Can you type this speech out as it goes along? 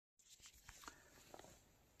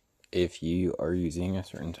If you are using a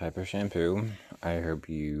certain type of shampoo, I hope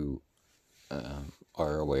you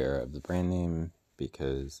are aware of the brand name,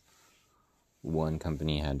 because one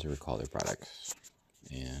company had to recall their products,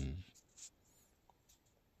 and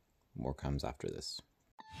more comes after this.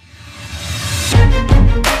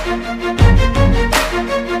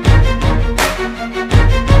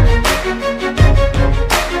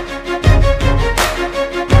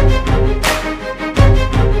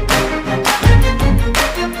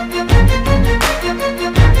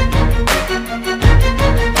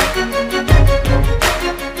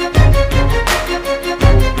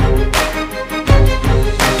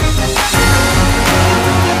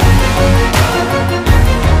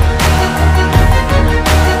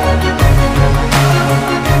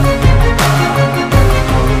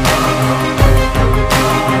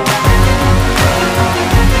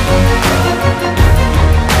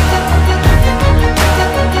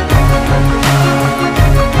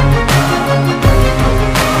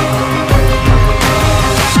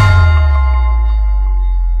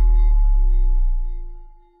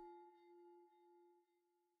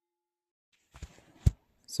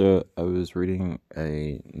 So I was reading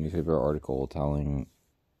a newspaper article telling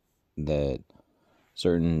that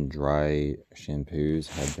certain dry shampoos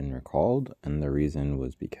had been recalled, and the reason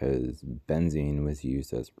was because benzene was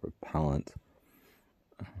used as repellent.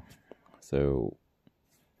 So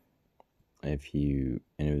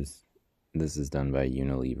this is done by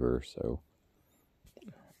Unilever, so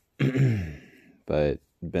but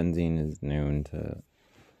benzene is known to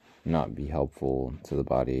not be helpful to the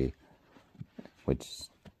body, which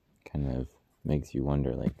kind of makes you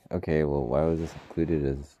wonder, like, okay, well, why was this included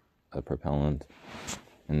as a propellant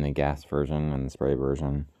in the gas version and the spray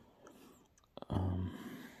version?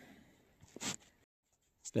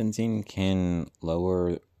 Benzene can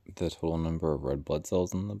lower the total number of red blood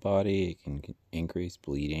cells in the body. It can increase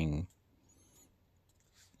bleeding.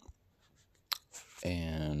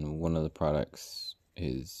 And one of the products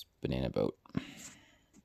is banana boat.